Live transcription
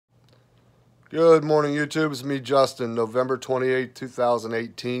Good morning, YouTube. It's me, Justin, November 28th,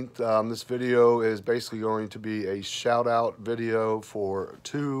 2018. This video is basically going to be a shout-out video for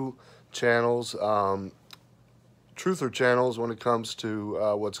two channels, truther channels when it comes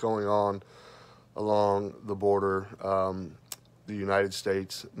to what's going on along the border, the United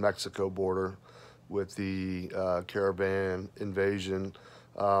States-Mexico border with the caravan invasion.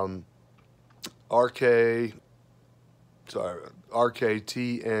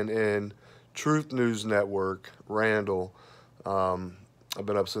 RKTNN Truth News Network, Randall. I've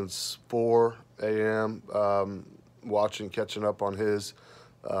been up since 4 a.m. Catching up on his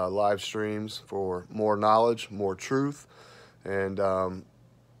live streams for more knowledge, more truth. And I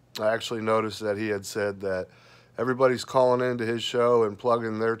actually noticed that he had said that everybody's calling into his show and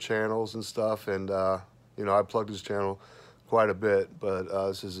plugging their channels and stuff. And, you know, I plugged his channel quite a bit, but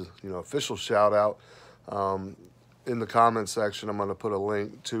this is a, official shout out. In the comments section, I'm going to put a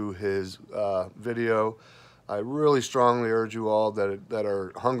link to his video. I really strongly urge you all that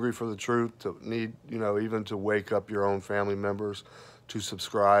are hungry for the truth, to need, even to wake up your own family members to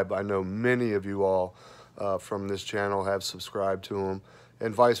subscribe. I know many of you all from this channel have subscribed to him,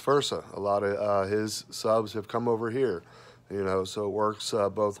 and vice versa. A lot of his subs have come over here, so it works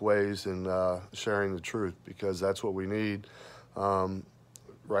both ways in sharing the truth, because that's what we need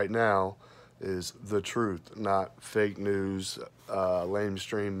right now. Is the truth, not fake news,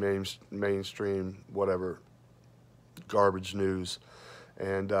 mainstream, whatever, garbage news.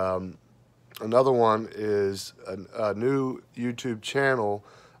 And another one is a new YouTube channel,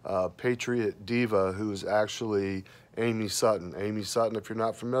 Patriot Diva, who is actually Amy Sutton. Amy Sutton, if you're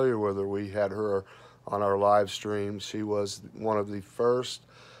not familiar with her, we had her on our live stream. She was one of the first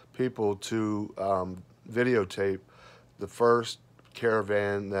people to videotape the first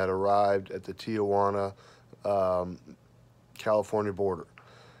caravan that arrived at the Tijuana, California border.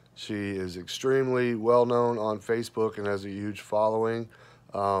 She is extremely well known on Facebook and has a huge following.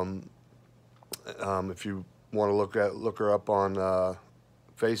 If you want to look her up on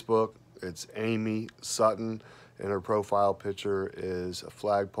Facebook, it's Amy Sutton, and her profile picture is a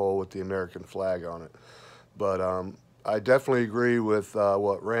flagpole with the American flag on it. But I definitely agree with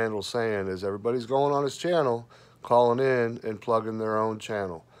what Randall's saying, is everybody's going on his channel, calling in and plugging their own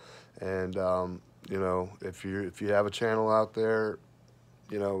channel. And if you have a channel out there,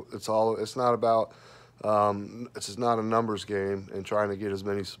 it's not about it's not a numbers game and trying to get as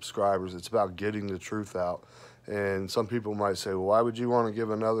many subscribers. It's about getting the truth out. And some people might say, well, why would you want to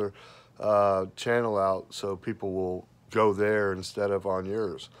give another channel out so people will go there instead of on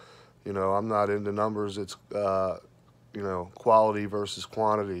yours? I'm not into numbers. It's quality versus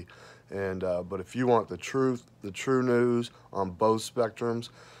quantity. And but if you want the truth, the true news on both spectrums,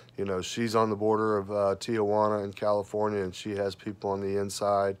 she's on the border of Tijuana in California, and she has people on the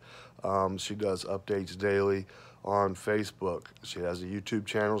inside. She does updates daily on Facebook. She has a YouTube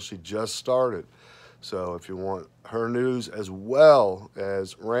channel she just started. So if you want her news as well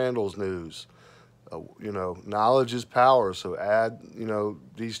as Randall's news, knowledge is power. So add,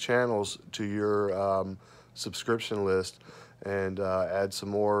 these channels to your subscription list, and add some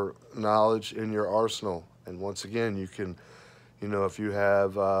more knowledge in your arsenal. And once again, you can, if you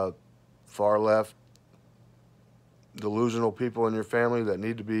have far left delusional people in your family that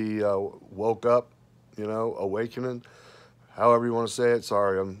need to be woke up, awakening, however you want to say it.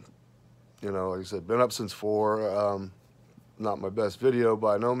 Sorry, I'm, like I said, been up since 4. Not my best video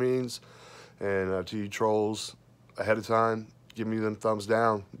by no means. And to you trolls ahead of time, give me them thumbs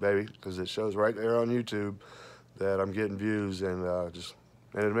down, baby, because it shows right there on YouTube that I'm getting views, and just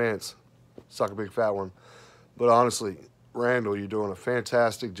in advance, suck a big fat one. But honestly, Randall, you're doing a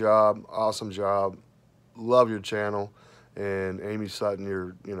fantastic job, awesome job. Love your channel. And Amy Sutton,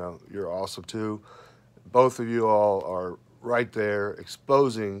 you're awesome too. Both of you all are right there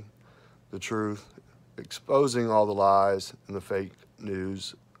exposing the truth, exposing all the lies and the fake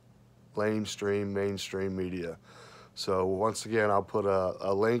news, mainstream media. So once again, I'll put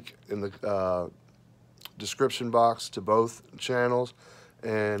a link in the description box to both channels,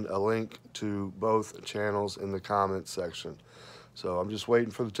 and a link to both channels in the comments section. So I'm just waiting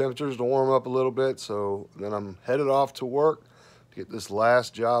for the temperatures to warm up a little bit, so then I'm headed off to work to get this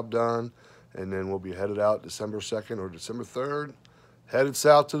last job done, and then we'll be headed out December 2nd or December 3rd, headed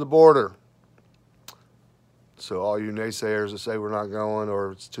south to the border. So all you naysayers that say we're not going,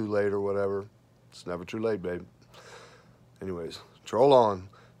 or it's too late or whatever, it's never too late, babe. Anyways, troll on.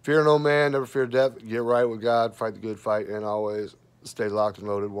 Fear no man, never fear death. Get right with God, fight the good fight, and always stay locked and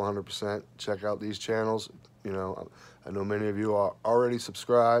loaded 100%. Check out these channels. I know many of you are already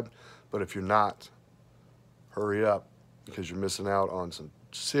subscribed, but if you're not, hurry up, because you're missing out on some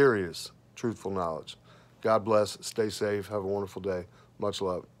serious truthful knowledge. God bless. Stay safe. Have a wonderful day. Much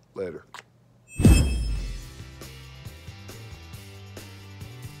love. Later.